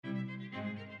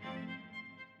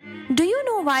Do you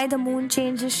know why the moon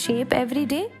changes shape every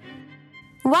day?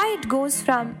 Why it goes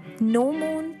from no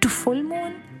moon to full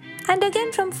moon and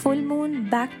again from full moon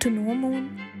back to no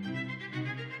moon?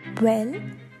 Well,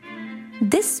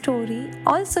 this story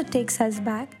also takes us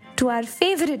back to our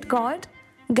favorite god,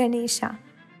 Ganesha.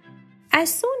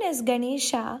 As soon as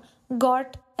Ganesha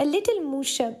got a little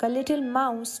mushak, a little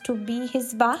mouse to be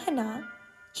his Vahana,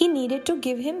 he needed to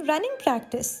give him running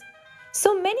practice.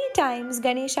 So many times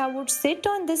Ganesha would sit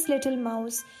on this little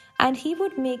mouse and he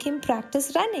would make him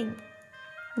practice running.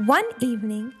 One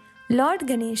evening, Lord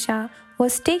Ganesha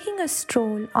was taking a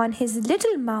stroll on his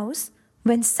little mouse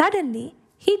when suddenly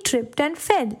he tripped and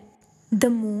fell. The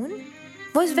moon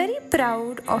was very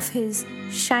proud of his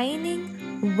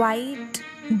shining white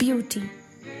beauty.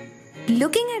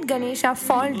 Looking at Ganesha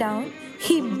fall down,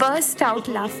 he burst out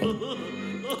laughing.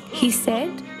 He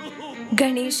said,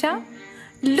 "Ganesha,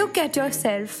 look at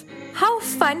yourself. How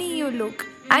funny you look,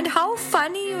 and how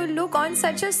funny you look on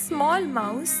such a small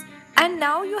mouse, and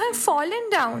now you have fallen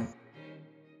down.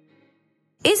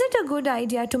 Is it a good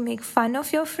idea to make fun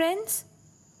of your friends?"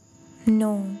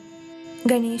 No.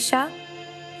 Ganesha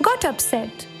got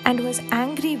upset and was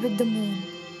angry with the moon,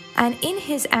 and in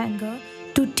his anger,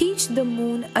 to teach the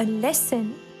moon a lesson,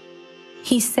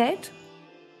 he said,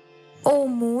 "O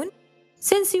moon,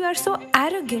 since you are so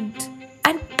arrogant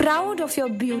and proud of your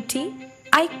beauty,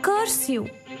 I curse you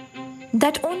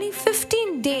that only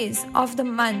 15 days of the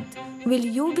month will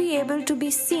you be able to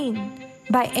be seen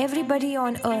by everybody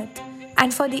on earth,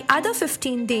 and for the other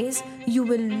 15 days you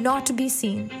will not be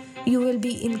seen. You will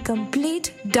be in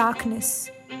complete darkness."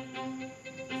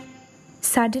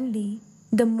 Suddenly,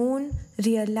 the moon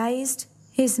realized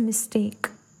his mistake.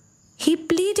 He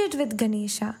pleaded with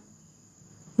Ganesha.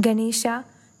 Ganesha,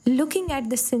 looking at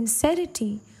the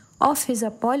sincerity of his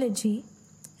apology,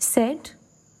 said,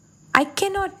 "I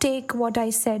cannot take what I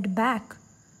said back,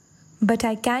 but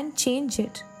I can change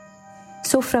it.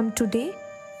 So from today,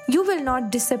 you will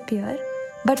not disappear,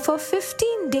 but for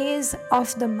 15 days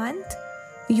of the month,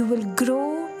 you will grow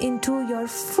into your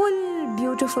full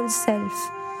beautiful self.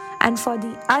 And for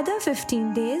the other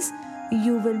 15 days,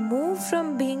 you will move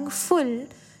from being full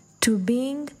to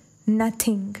being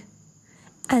nothing."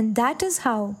 And that is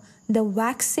how the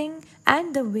waxing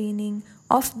and the waning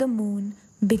of the moon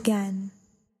began.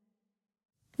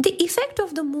 The effect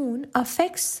of the moon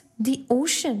affects the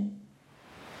ocean,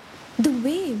 the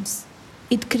waves.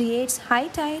 It creates high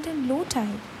tide and low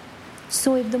tide.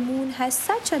 So if the moon has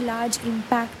such a large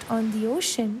impact on the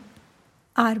ocean,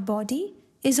 our body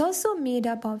is also made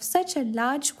up of such a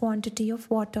large quantity of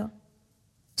water.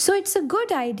 So it's a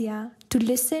good idea to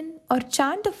listen or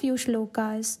chant a few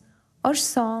shlokas or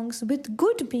songs with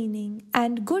good meaning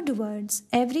and good words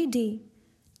every day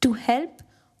to help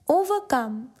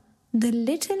overcome the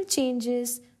little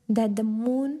changes that the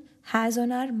moon has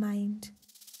on our mind.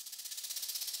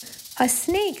 A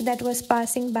snake that was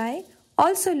passing by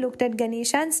also looked at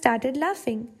Ganesha and started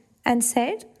laughing and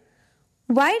said,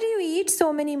 "Why do you eat so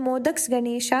many modaks,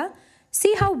 Ganesha?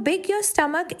 See how big your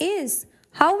stomach is.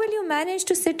 How will you manage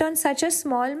to sit on such a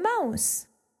small mouse?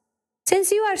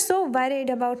 Since you are so worried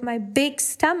about my big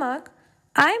stomach,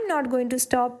 I am not going to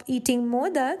stop eating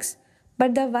modaks,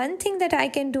 but the one thing that I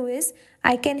can do is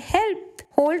I can help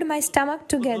hold my stomach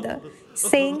together."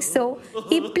 Saying so,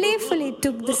 he playfully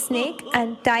took the snake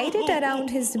and tied it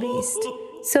around his waist.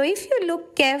 So if you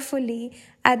look carefully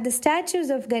at the statues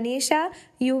of Ganesha,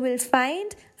 you will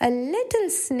find a little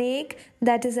snake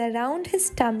that is around his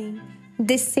tummy.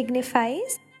 This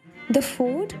signifies the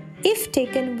food, if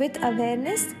taken with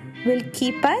awareness, will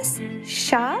keep us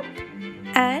sharp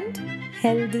and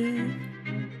healthy.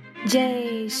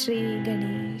 Jai Shri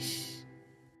Ganesh.